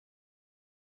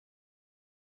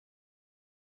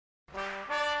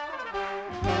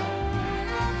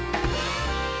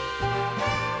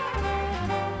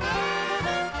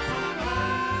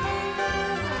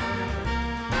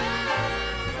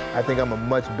I think I'm a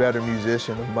much better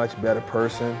musician, a much better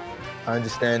person. I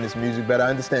understand this music better. I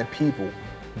understand people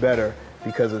better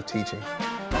because of teaching.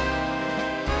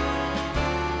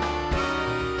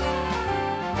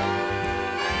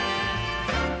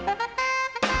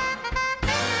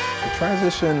 The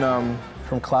transition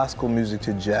from classical music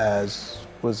to jazz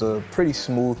was a pretty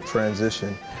smooth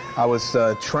transition. I was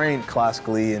trained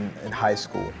classically in high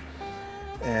school,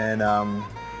 and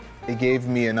it gave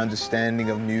me an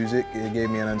understanding of music. It gave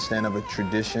me an understanding of a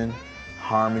tradition,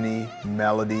 harmony,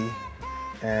 melody,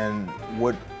 and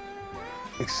what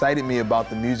excited me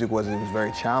about the music was it was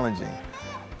very challenging.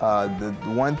 The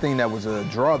one thing that was a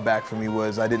drawback for me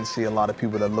was I didn't see a lot of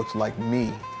people that looked like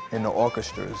me in the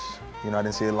orchestras. You know, I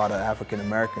didn't see a lot of African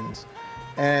Americans.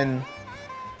 And,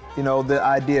 you know, the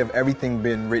idea of everything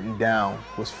being written down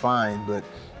was fine, but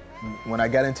when I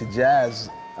got into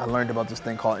jazz, I learned about this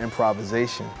thing called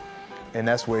improvisation. And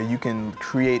that's where you can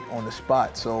create on the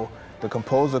spot. So the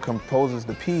composer composes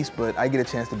the piece, but I get a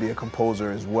chance to be a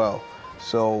composer as well.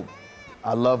 So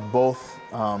I love both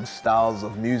styles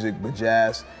of music, but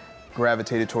jazz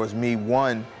gravitated towards me,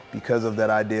 one, because of that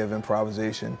idea of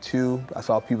improvisation. Two, I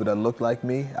saw people that looked like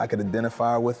me. I could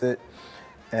identify with it.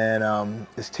 And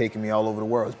it's taken me all over the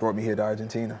world. It's brought me here to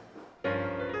Argentina.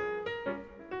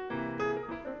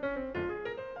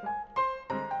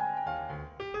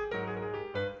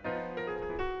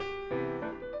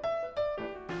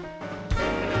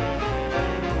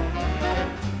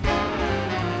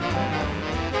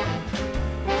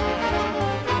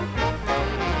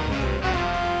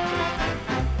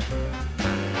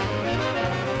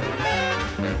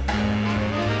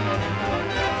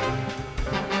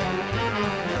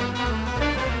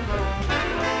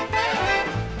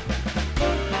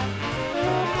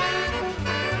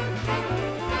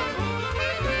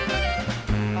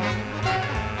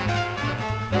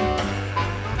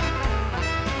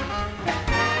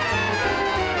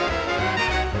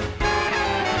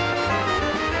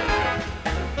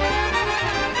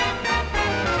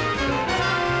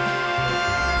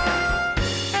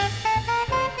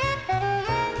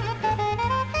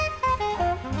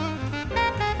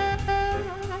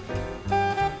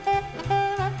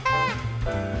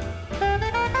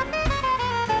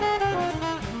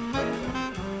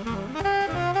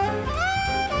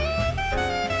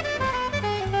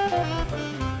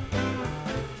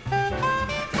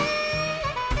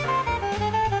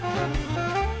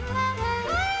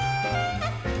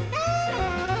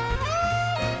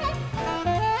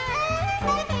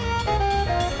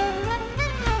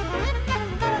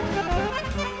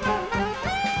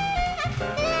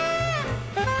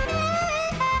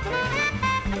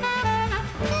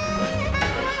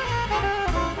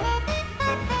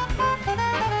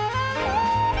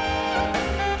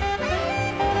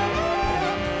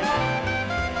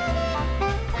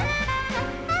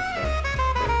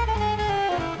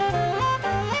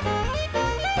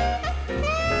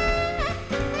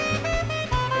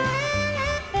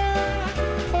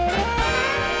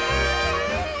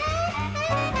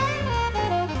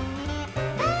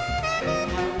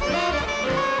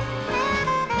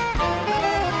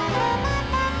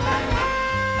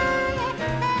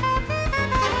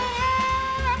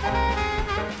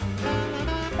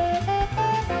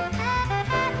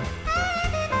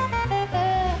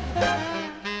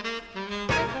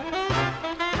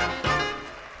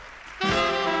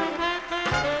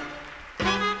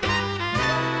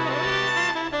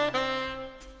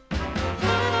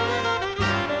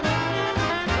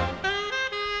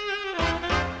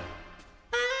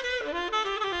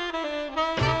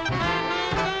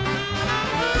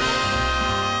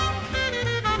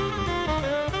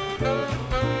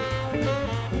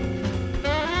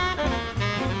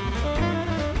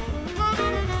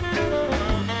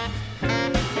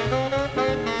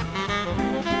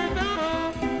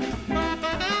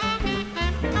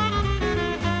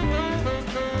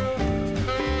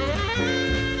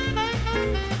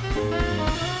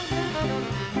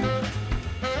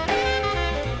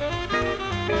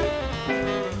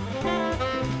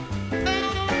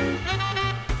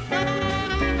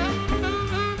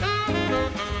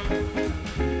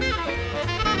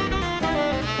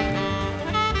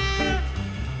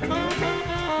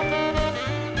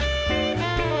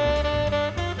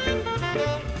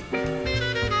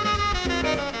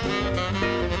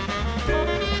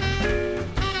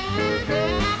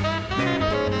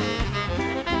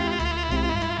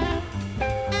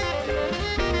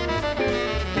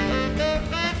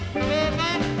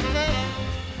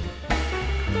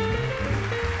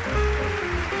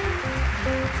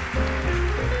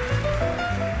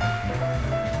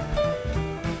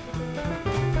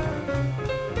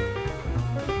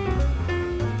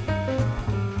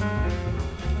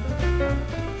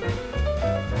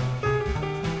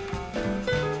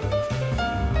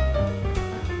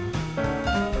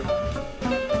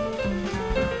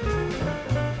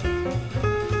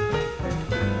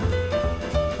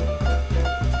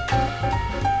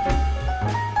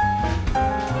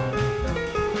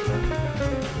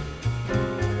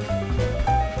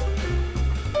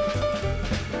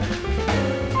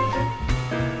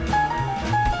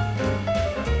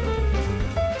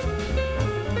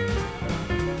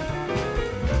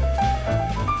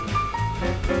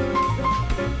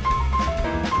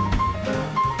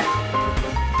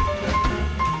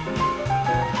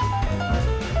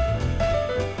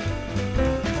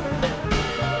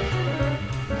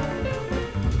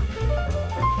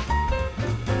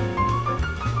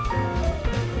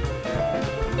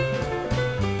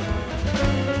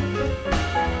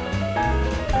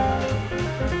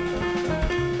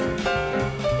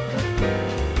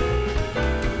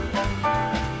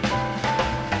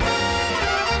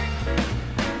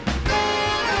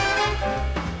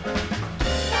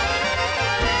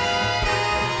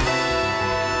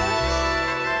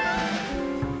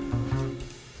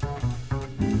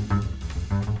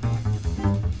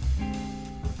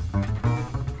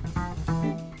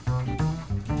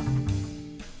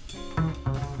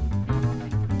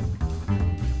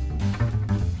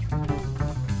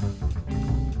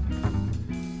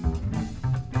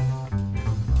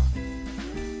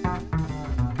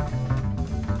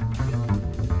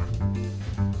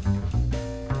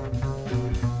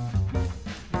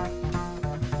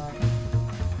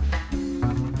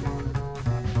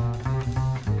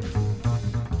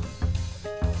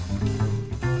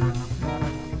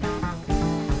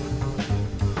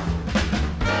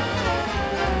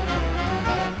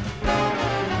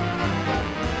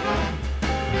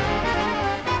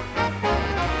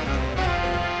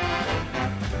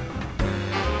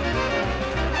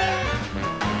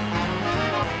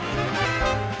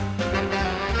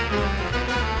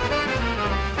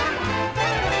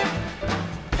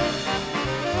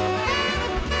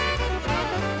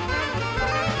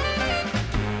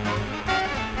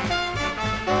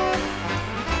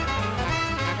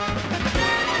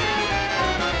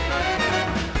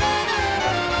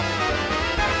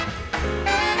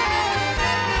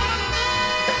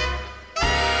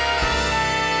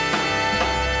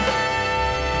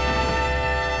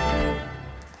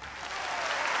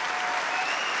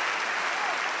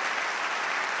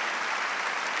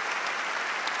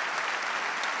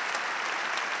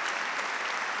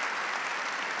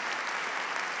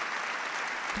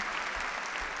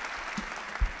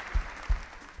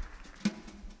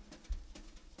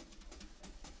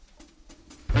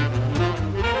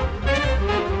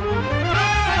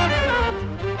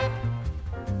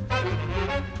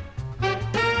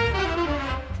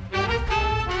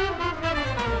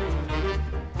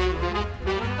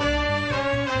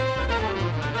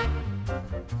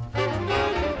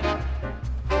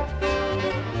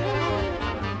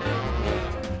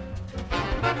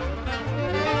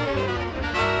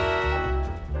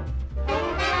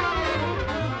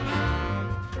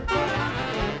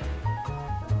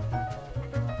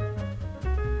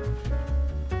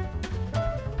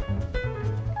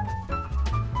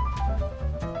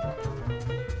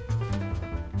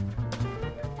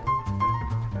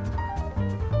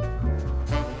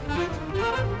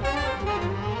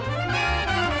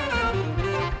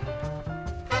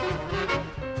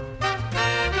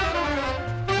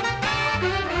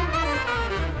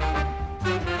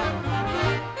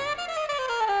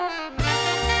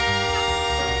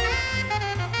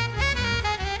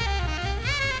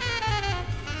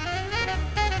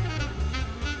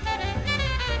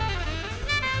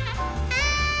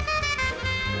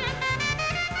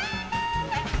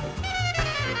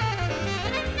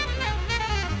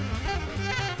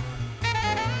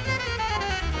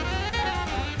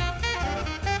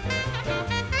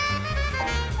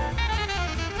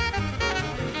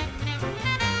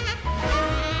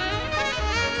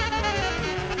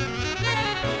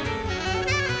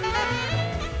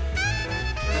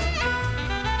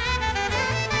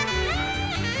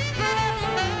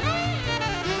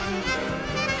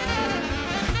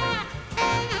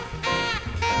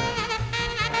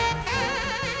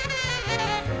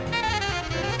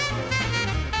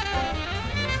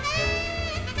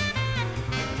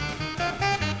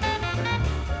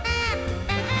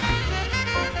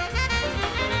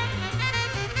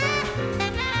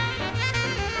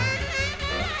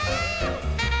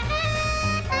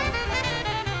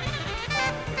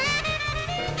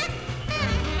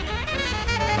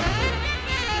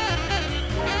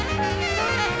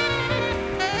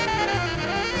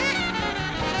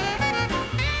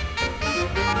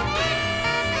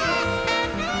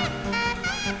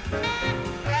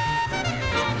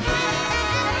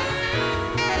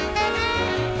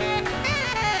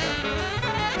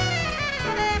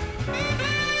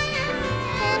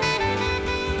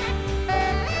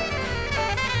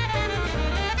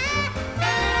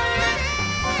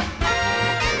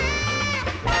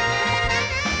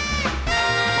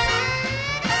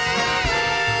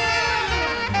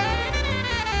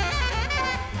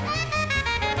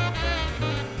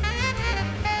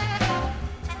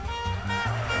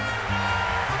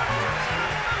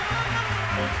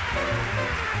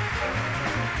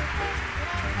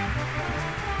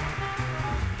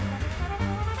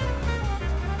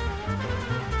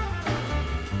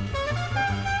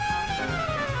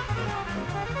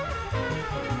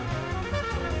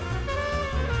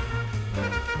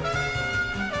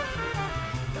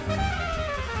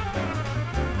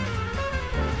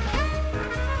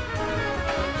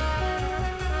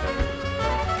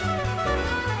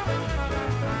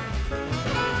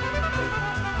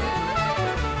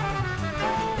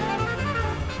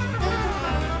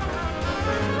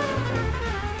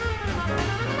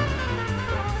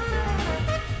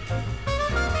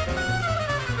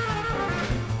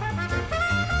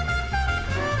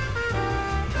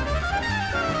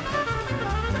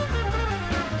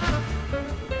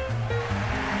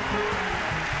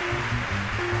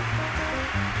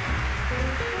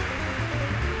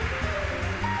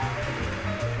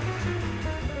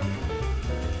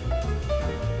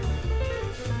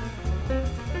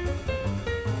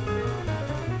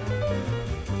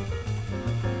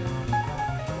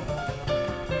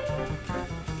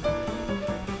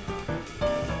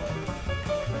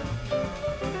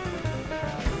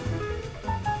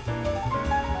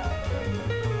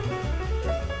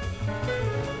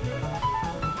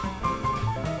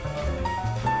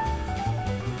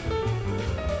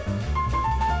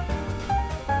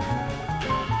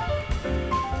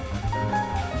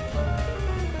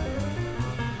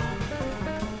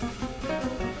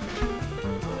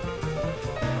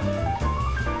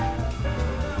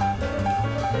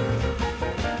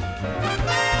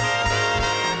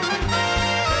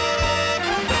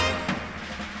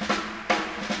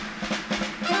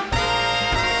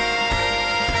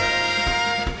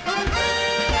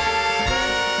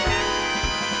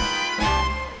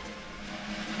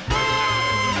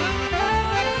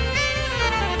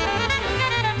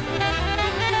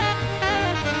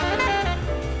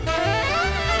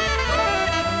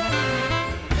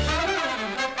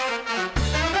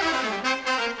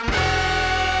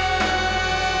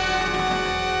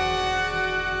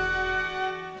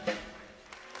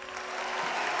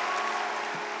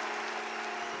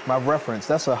 My reference,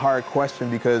 that's a hard question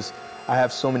because I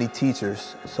have so many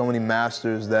teachers, so many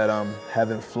masters that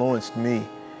have influenced me.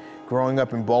 Growing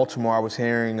up in Baltimore, I was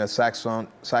hearing a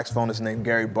saxophonist named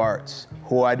Gary Bartz,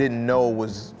 who I didn't know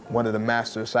was one of the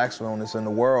master saxophonists in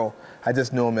the world. I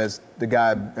just knew him as the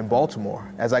guy in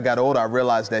Baltimore. As I got older, I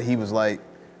realized that he was like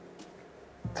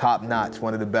top notch,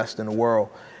 one of the best in the world.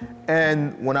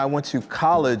 And when I went to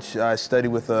college, I studied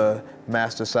with a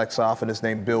master saxophonist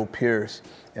named Bill Pierce.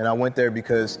 And I went there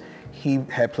because he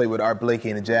had played with Art Blakey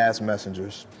and the Jazz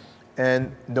Messengers.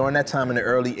 And during that time in the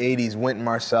early 80s, Wynton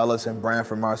Marsalis and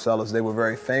Branford Marsalis, they were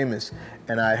very famous.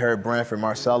 And I heard Branford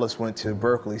Marsalis went to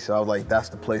Berkeley, so I was like, that's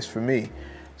the place for me.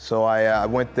 So I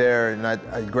went there and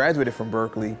I graduated from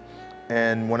Berkeley.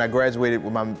 And when I graduated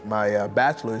with my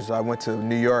bachelor's, I went to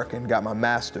New York and got my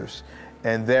master's.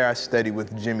 And there I studied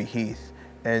with Jimmy Heath.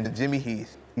 And Jimmy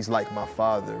Heath, he's like my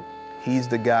father. He's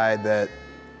the guy that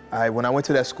when I went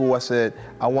to that school, I said,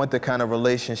 I want the kind of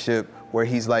relationship where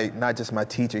he's like not just my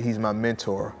teacher, he's my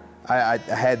mentor. I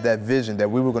had that vision that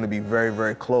we were going to be very,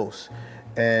 very close.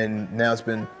 And now it's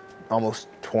been almost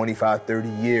 25, 30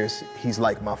 years. He's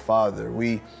like my father.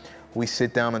 We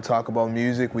sit down and talk about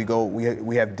music. We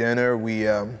have dinner. We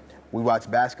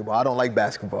watch basketball. I don't like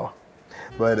basketball,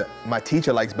 but my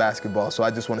teacher likes basketball, so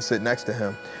I just want to sit next to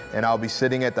him. And I'll be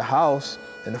sitting at the house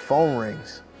and the phone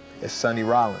rings. It's Sonny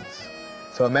Rollins.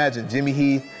 So imagine Jimmy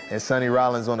Heath and Sonny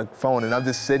Rollins on the phone, and I'm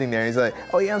just sitting there, and he's like,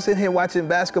 oh yeah, I'm sitting here watching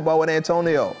basketball with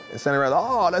Antonio. And Sonny Rollins,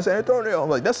 oh, that's Antonio. I'm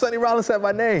like, that's Sonny Rollins said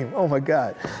my name. Oh my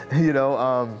God. You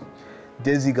know,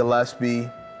 Dizzy Gillespie,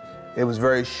 it was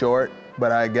very short,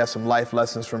 but I got some life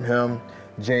lessons from him.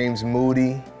 James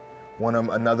Moody,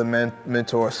 another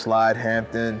mentor, Slide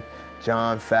Hampton,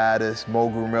 John Faddis,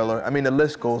 Mulgrew Miller. I mean, the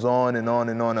list goes on and on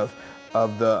and on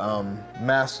of the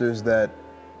masters that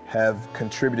have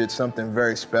contributed something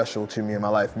very special to me in my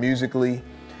life. Musically,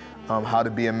 how to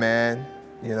be a man,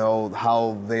 you know,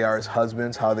 how they are as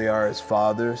husbands, how they are as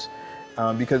fathers,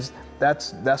 because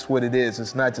that's what it is.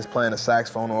 It's not just playing a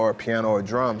saxophone or a piano or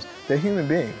drums. They're human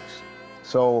beings.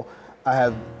 So I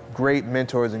have great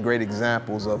mentors and great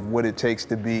examples of what it takes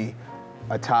to be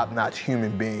a top-notch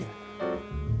human being.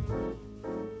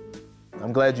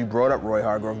 I'm glad you brought up Roy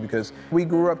Hargrove because we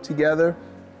grew up together.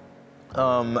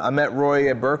 I met Roy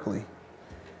at Berkeley,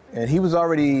 and he was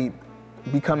already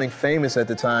becoming famous at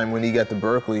the time when he got to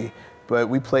Berkeley, but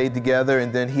we played together,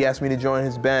 and then he asked me to join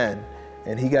his band,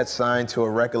 and he got signed to a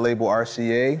record label,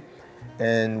 RCA,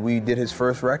 and we did his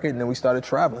first record, and then we started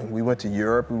traveling. We went to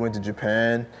Europe, we went to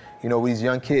Japan. You know, these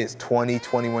young kids, 20,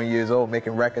 21 years old,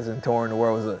 making records and touring the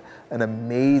world was an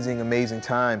amazing, amazing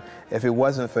time. If it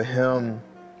wasn't for him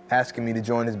asking me to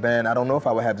join his band, I don't know if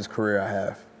I would have this career I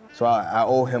have. So I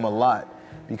owe him a lot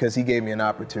because he gave me an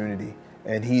opportunity.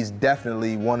 And he's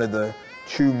definitely one of the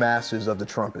true masters of the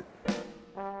trumpet.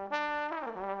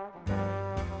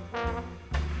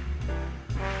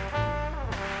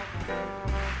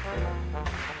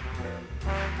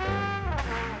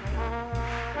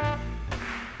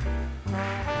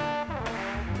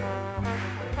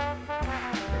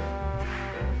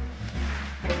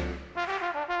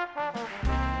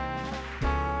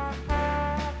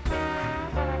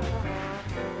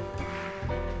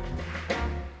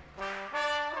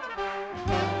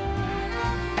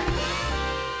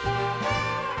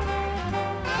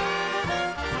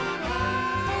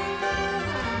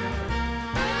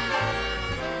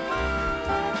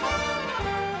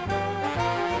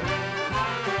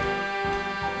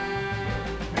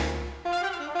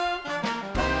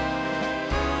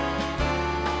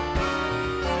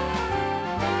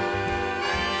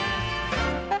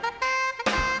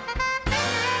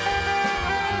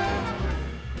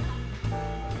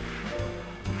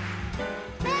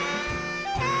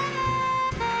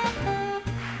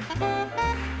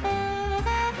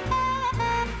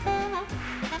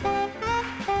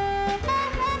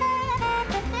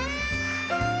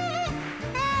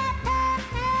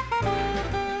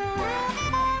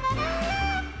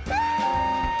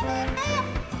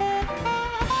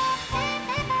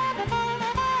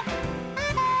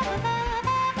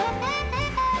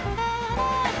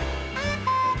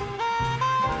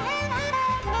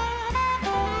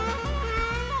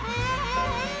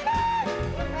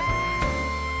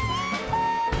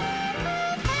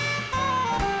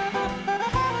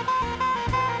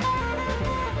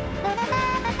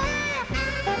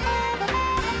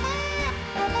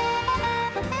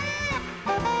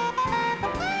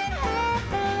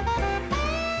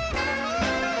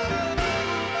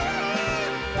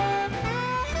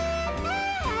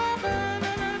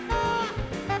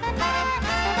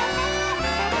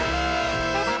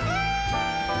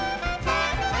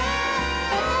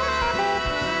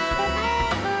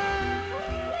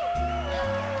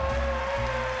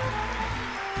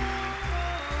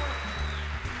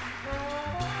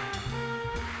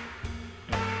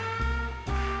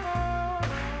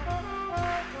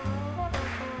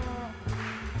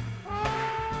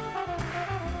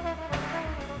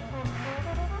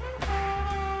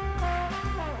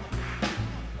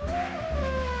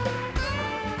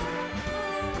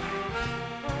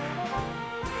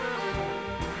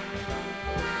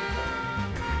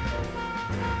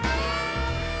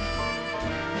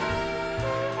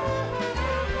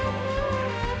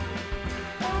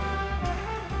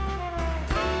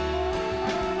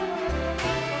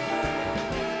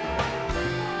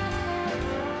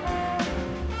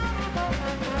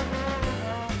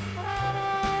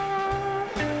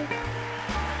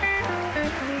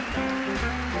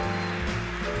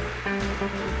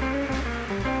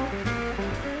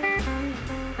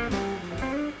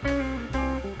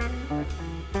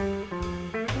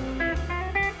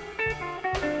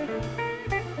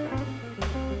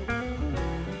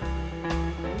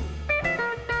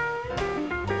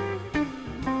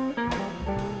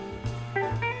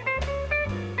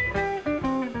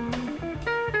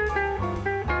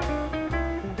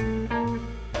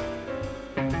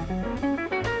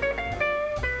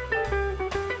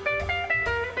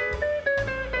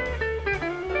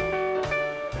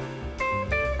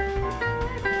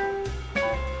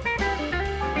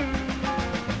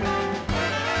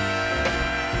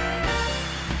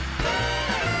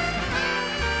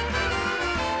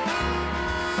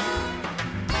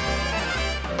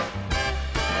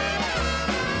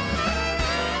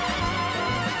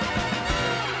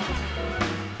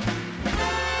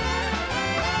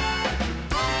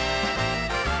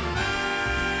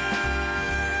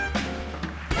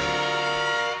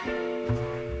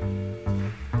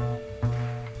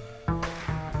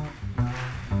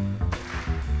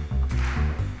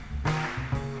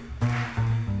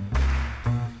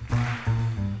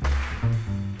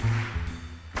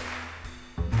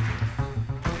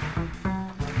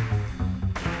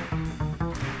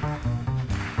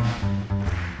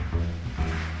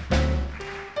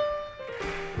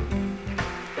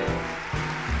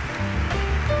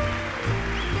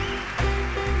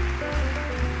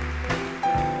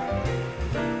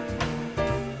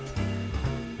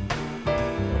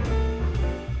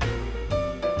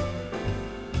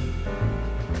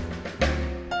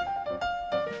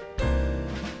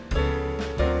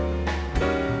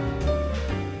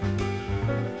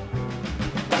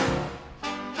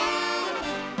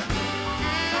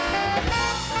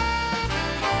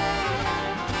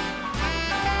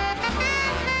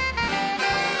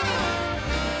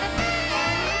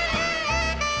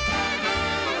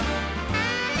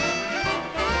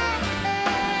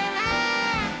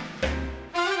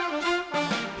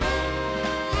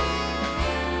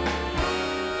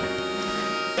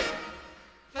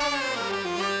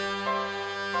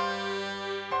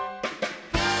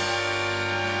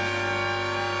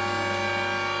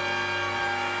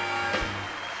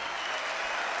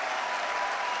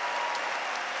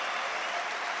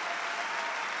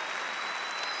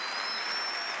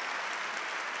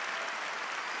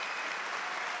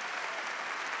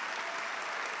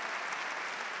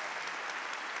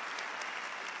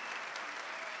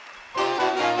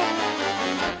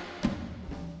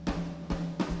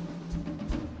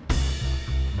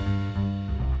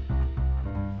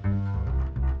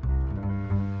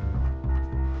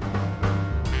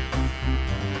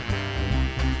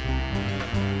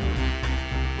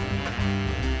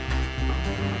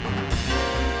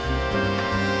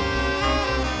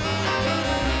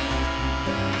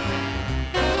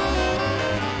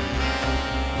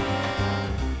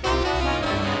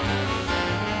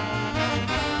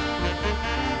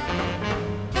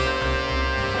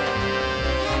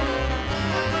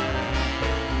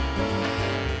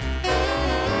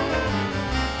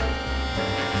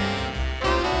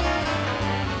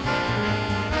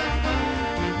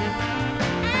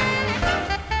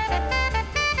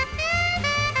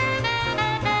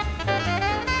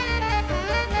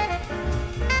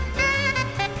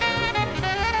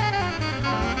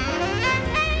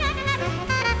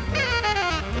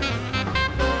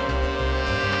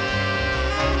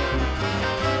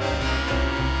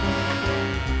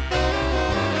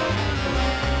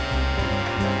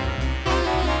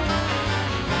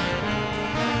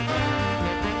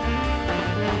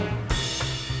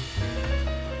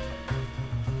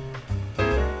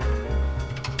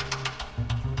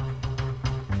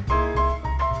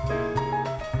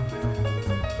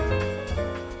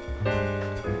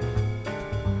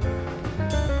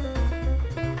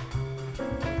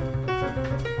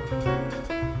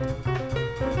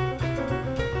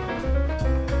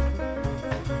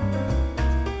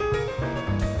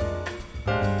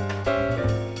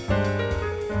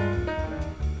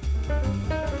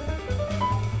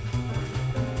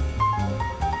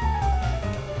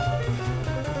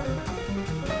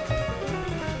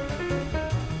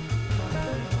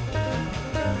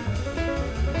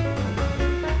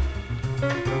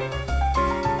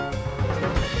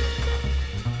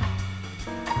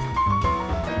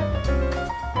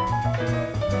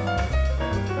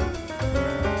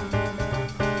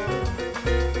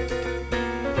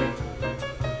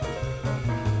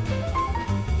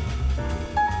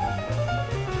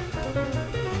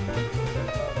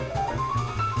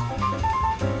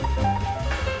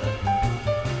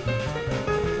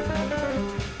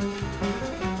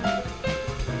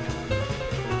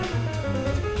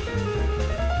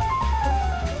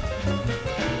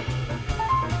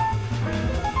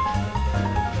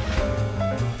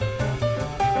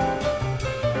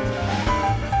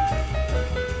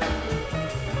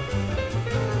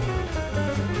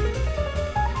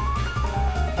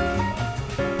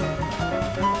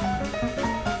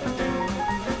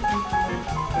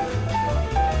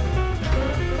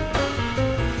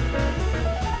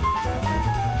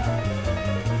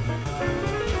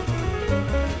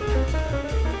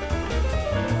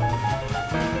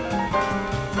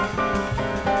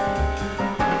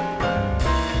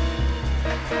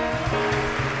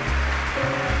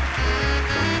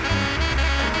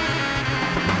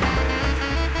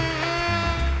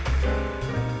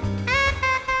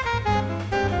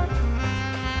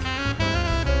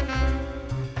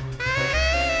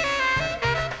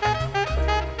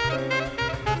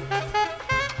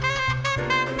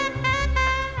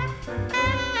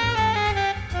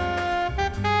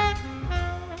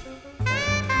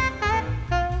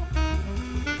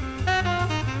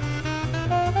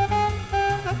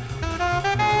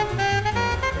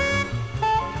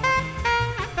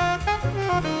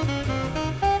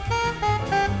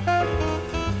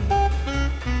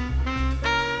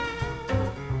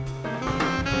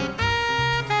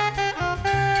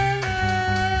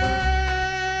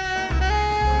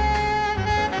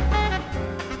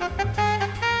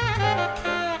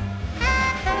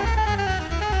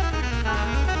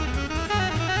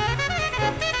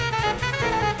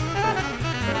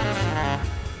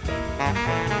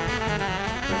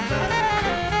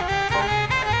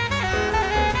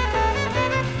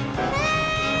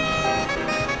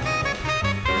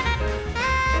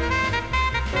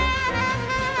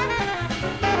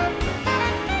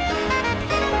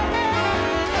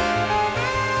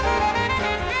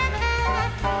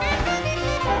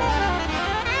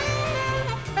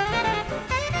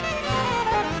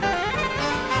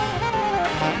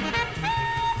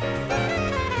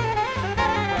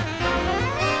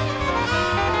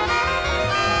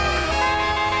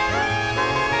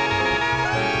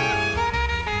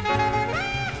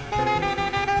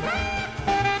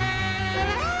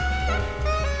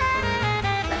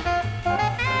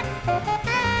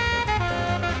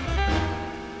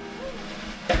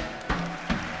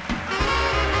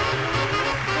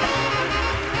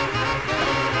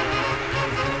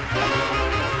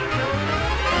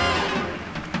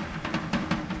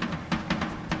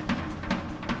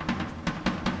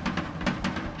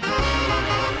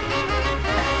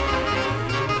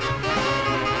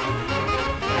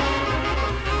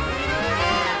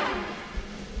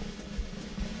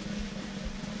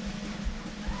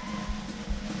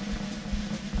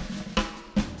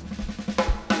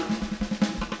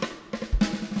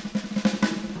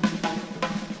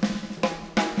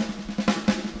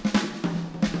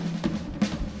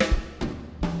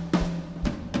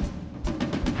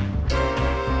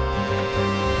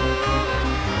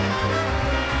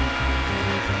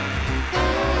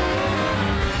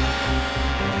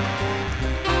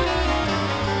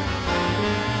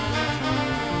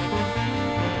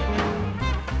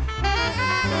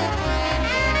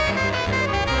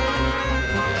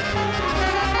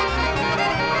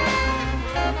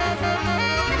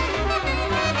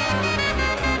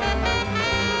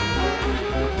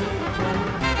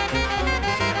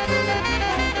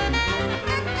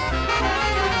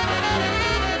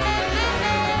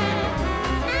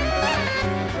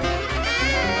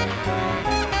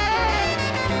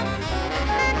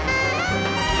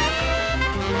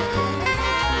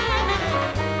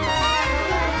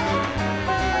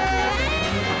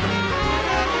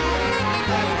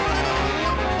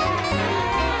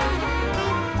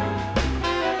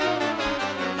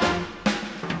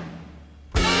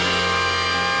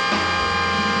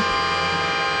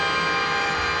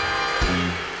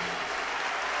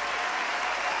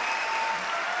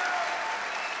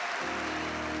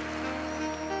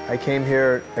 I came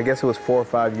here, I guess it was 4 or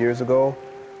 5 years ago,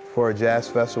 for a jazz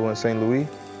festival in St. Louis.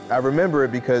 I remember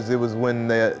it because it was when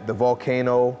the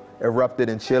volcano erupted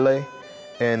in Chile,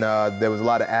 and there was a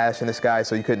lot of ash in the sky,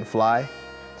 so you couldn't fly.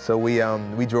 So we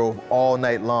drove all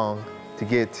night long to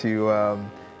get to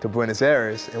Buenos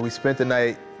Aires, and we spent the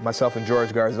night, myself and George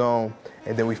Garzon,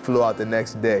 and then we flew out the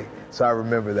next day. So I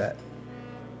remember that.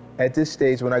 At this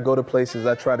stage, when I go to places,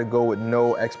 I try to go with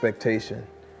no expectation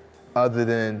other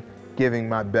than giving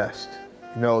my best.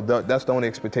 You know, that's the only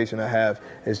expectation I have,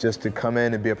 is just to come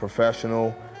in and be a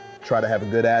professional, try to have a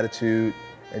good attitude,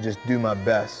 and just do my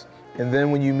best. And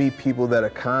then when you meet people that are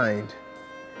kind,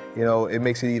 you know, it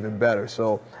makes it even better.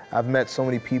 So I've met so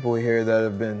many people here that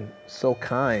have been so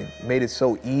kind, made it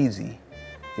so easy,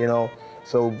 you know.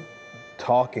 So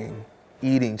talking,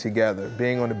 eating together,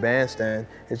 being on the bandstand,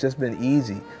 it's just been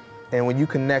easy. And when you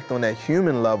connect on that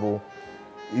human level,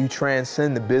 you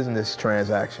transcend the business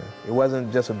transaction. It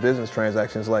wasn't just a business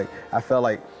transaction. It's like, I felt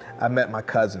like I met my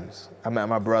cousins, I met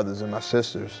my brothers and my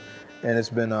sisters, and it's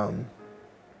been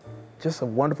just a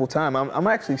wonderful time. I'm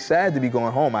actually sad to be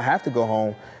going home. I have to go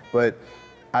home, but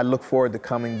I look forward to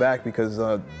coming back because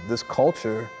this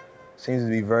culture seems to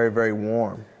be very, very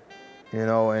warm, you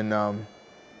know, and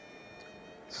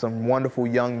some wonderful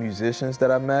young musicians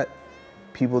that I've met,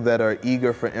 people that are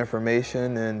eager for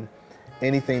information, and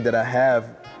anything that I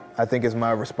have, I think it's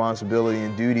my responsibility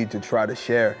and duty to try to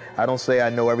share. I don't say I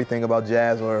know everything about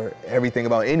jazz or everything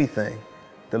about anything.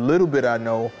 The little bit I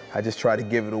know, I just try to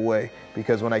give it away,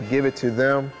 because when I give it to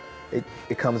them,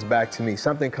 it comes back to me.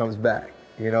 Something comes back,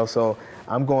 you know? So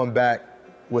I'm going back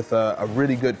with a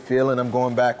really good feeling. I'm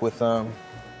going back with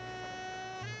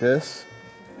this.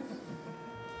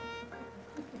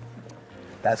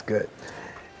 That's good.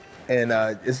 And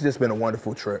it's just been a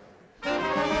wonderful trip.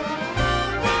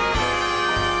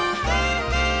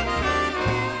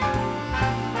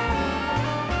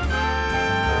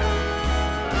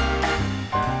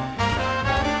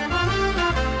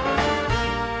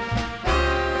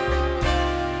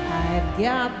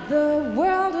 Got the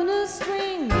world on a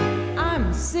string,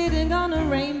 I'm sitting on a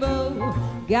rainbow.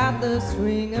 Got the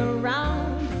string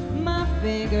around my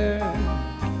finger.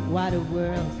 What a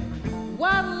world,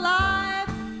 what a life,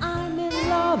 I'm in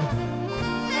love.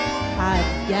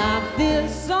 I've got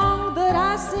this song that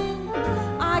I sing,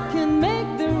 I can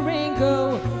make the rain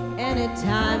go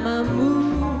anytime I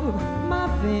move my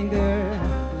finger.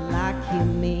 Lucky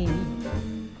me,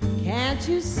 can't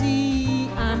you see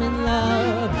I'm in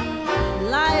love?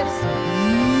 Life's a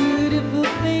beautiful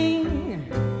thing.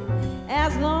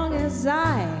 As long as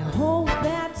I hold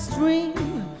that string,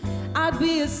 I'd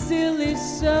be a silly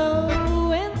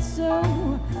so-and-so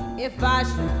if I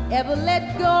should ever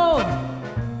let go.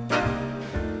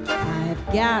 I've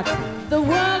got the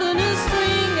world on a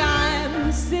string,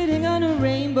 I'm sitting on a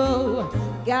rainbow.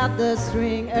 Got the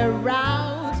string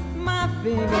around my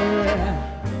finger.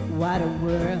 What a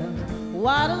world,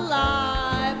 what a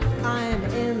life, I'm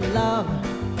in love.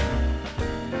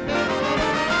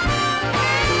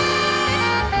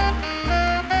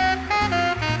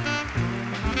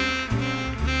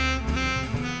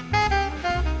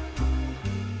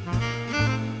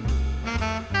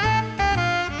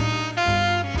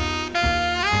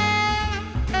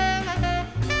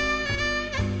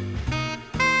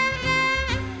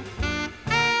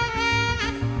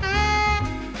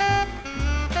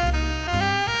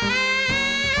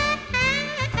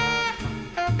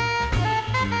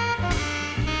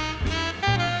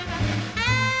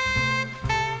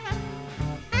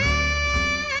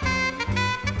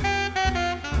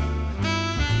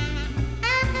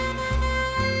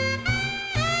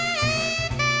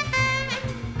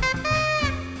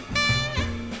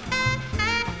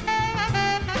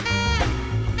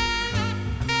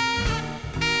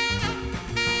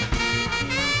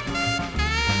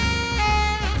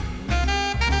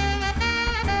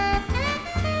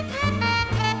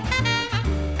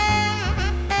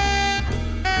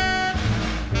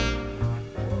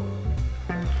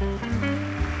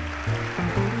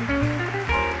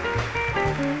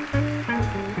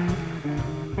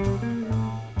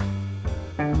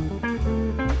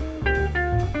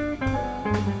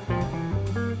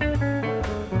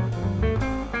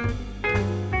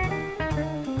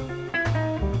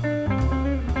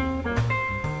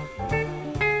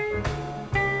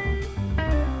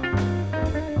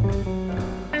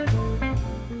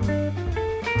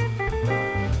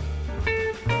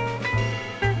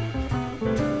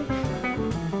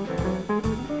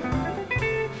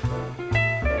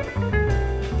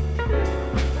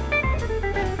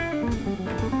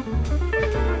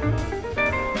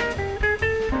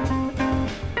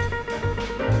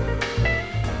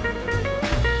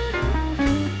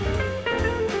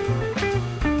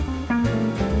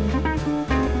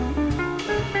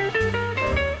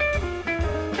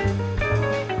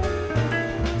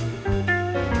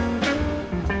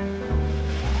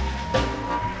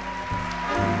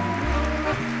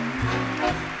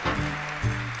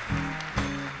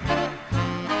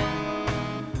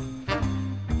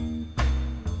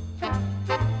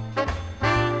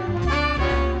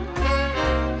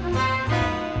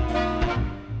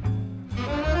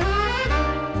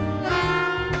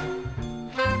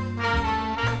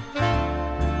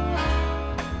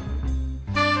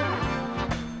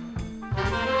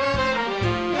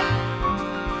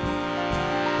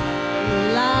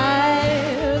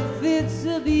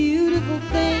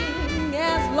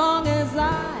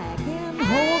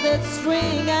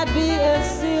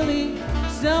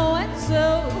 might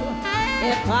so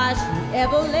if I should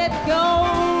ever let go.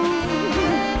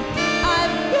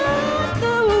 I've got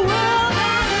the world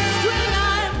on a string,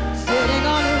 I'm sitting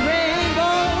on a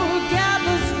rainbow, got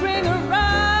the string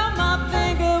around my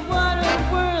finger, what a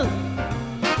world.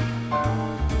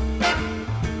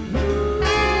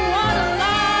 What a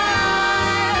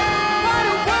life, what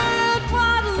a world,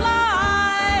 what a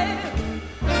life.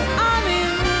 I'm in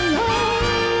love.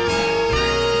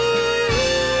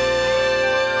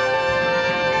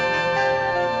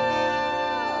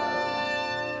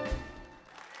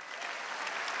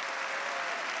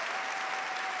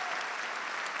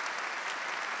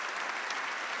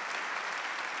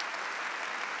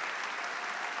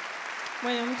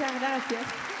 Bueno, muchas gracias.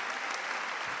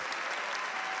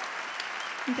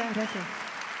 Muchas gracias.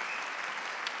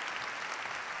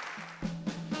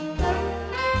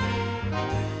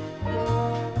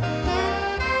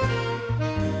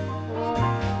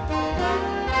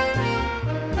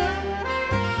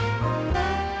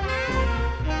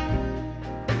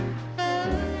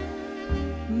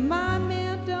 My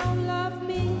man don't love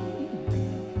me.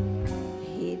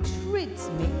 He treats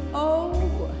me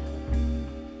oh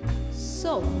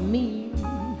so mean.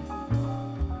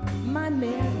 My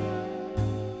man,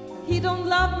 he don't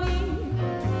love me.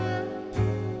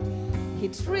 He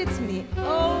treats me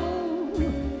oh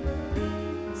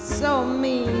so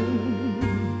mean.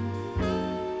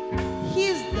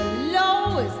 He's the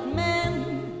lowest man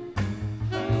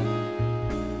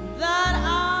that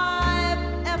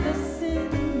I've ever seen.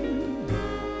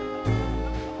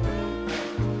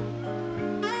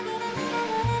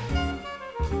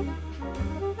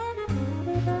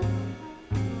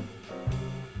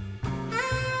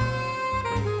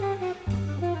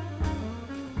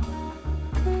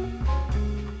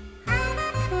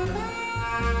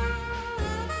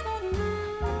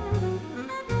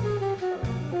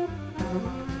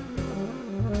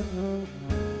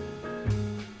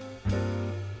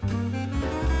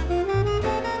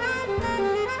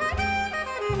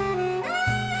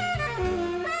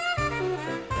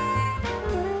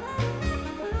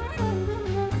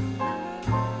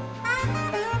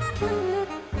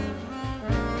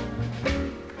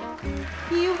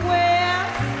 He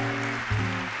wears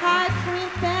high cream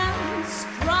pants,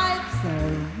 stripes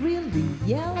are really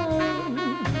yellow.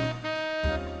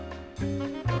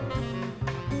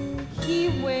 He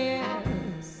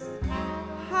wears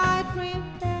high cream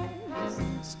pants,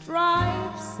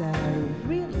 stripes are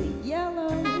really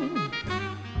yellow.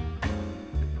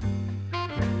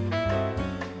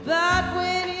 But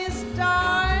when he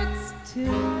starts to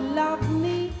love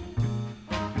me,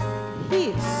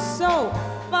 he's so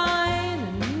fine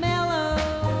and mellow.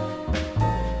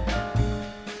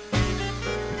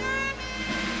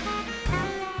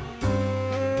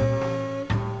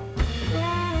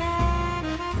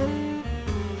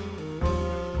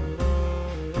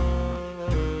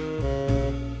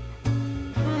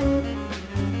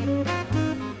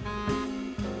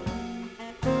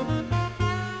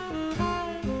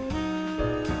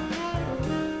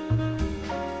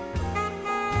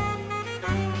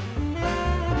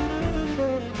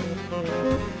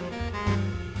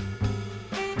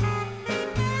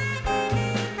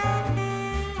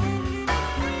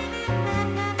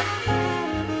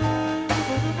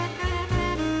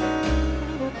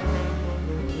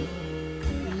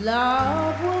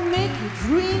 Love will make you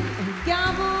dream and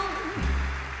gamble,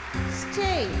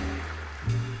 stay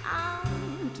out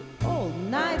all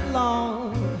night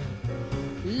long.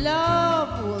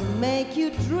 Love will make you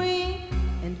dream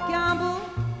and gamble,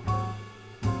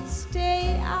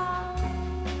 stay out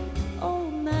all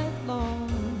night long.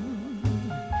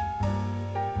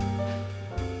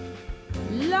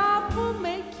 Love will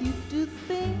make you do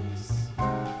things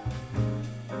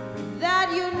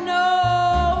that you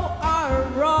know are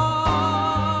wrong.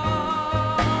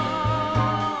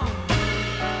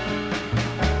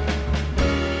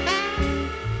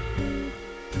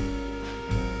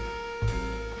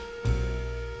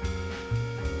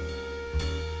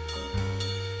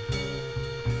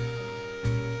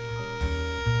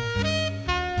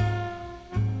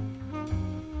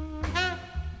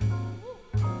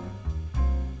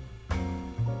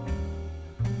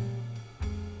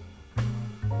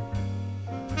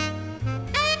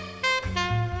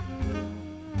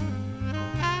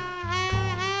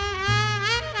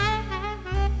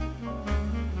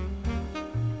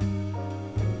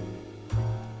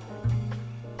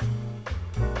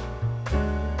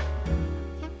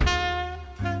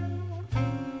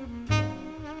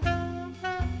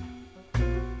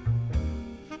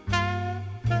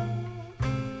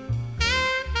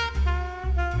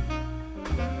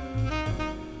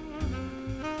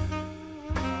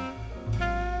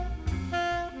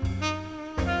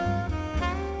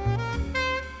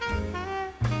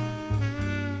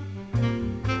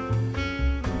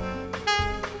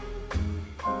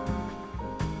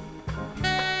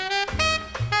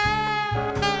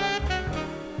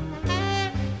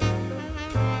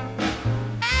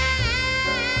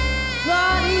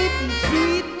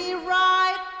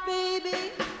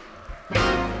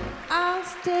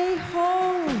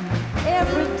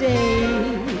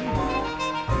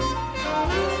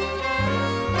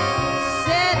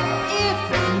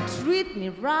 me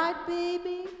right,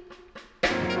 baby,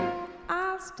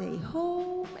 I'll stay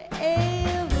home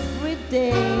every day.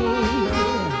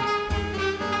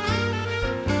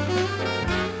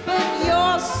 But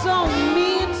you're so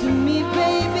mean to me,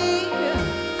 baby,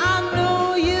 I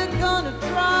know you're gonna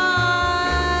drive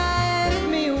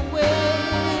me away.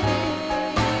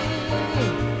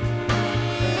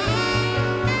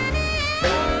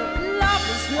 Love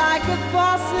is like a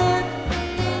faucet,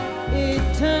 it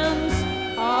turns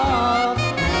off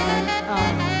and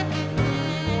on.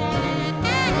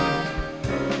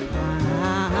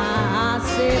 I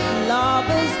said love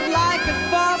is like a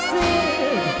faucet,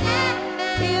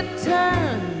 it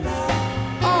turns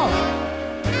off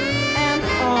and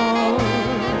on.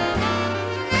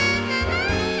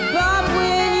 But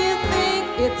when you think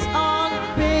it's on,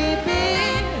 baby,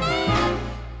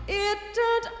 it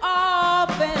turned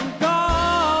off and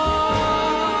gone.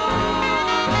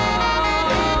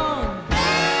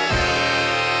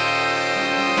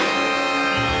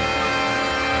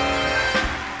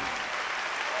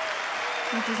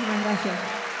 Muchísimas gracias.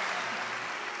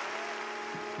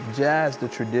 Jazz, the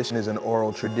tradition, is an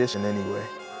oral tradition anyway.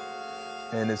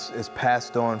 And it's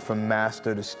passed on from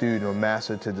master to student or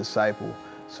master to disciple.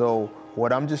 So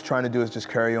what I'm just trying to do is just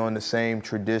carry on the same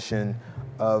tradition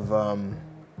of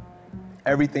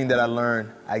everything that I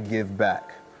learned, I give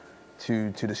back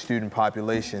to the student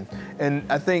population. And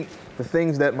I think the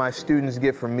things that my students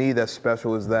get from me that's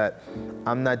special is that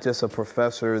I'm not just a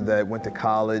professor that went to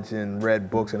college and read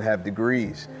books and have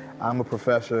degrees. I'm a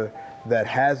professor that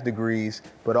has degrees,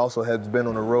 but also has been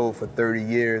on the road for 30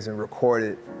 years and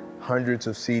recorded hundreds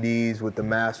of CDs with the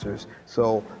masters.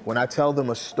 So when I tell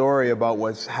them a story about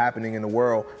what's happening in the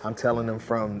world, I'm telling them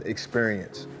from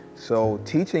experience. So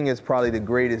teaching is probably the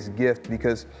greatest gift,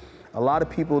 because a lot of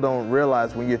people don't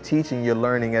realize when you're teaching, you're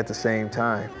learning at the same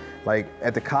time. Like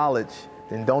at the college,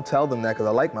 and don't tell them that because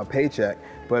I like my paycheck,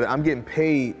 but I'm getting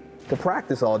paid to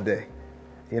practice all day.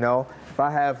 You know, if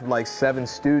I have like 7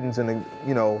 students and,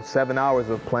 7 hours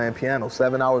of playing piano,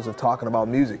 7 hours of talking about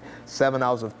music, 7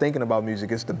 hours of thinking about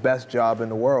music, it's the best job in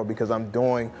the world because I'm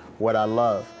doing what I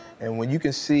love. And when you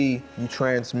can see you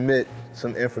transmit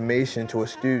some information to a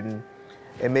student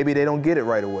and maybe they don't get it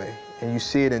right away, and you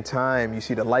see it in time, you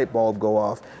see the light bulb go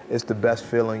off, it's the best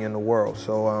feeling in the world.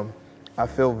 So I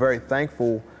feel very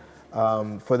thankful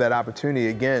for that opportunity.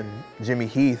 Again, Jimmy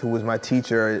Heath, who was my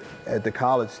teacher at the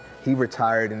college, he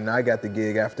retired and I got the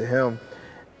gig after him.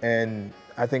 And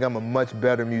I think I'm a much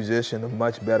better musician, a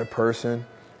much better person.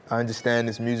 I understand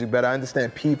this music better. I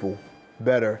understand people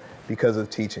better because of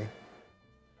teaching.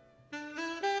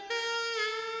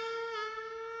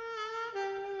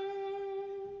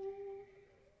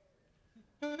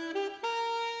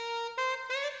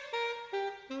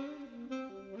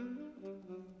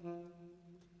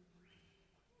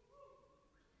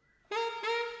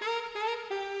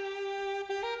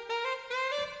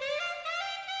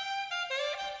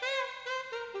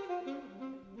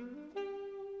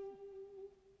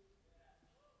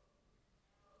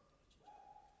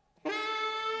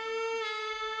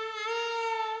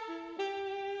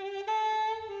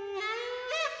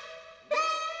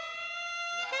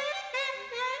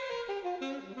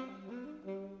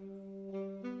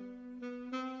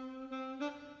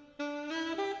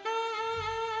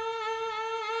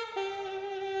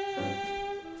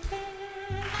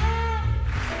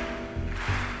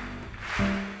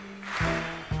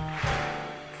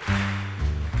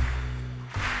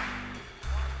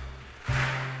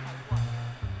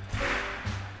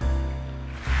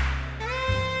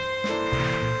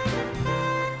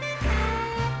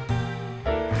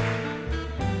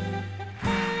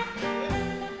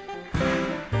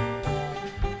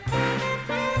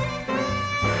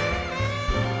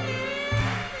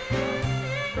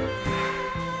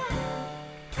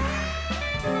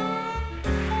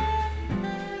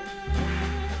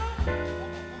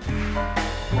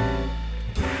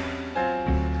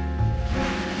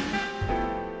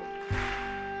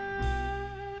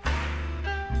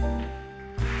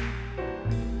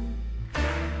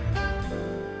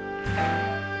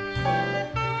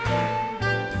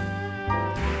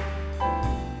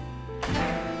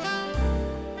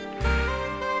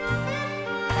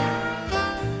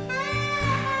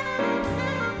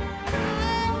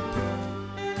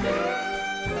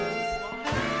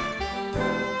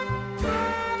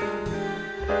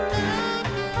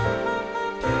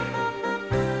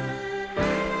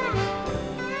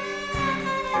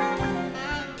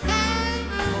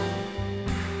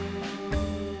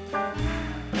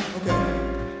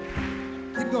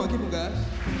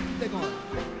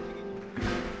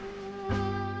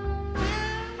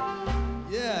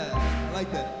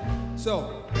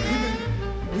 So, we've been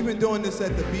We've been doing this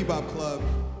at the Bebop Club,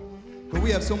 but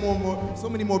we have so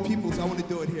many more people, so I want to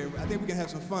do it here. I think we can have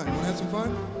some fun. Want to have some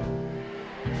fun?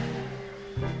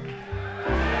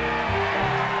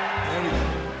 There we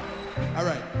go. All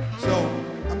right, so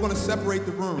I'm going to separate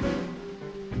the room.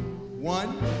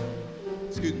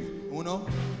 Uno,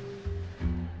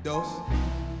 dos,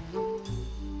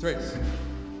 tres.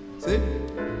 See?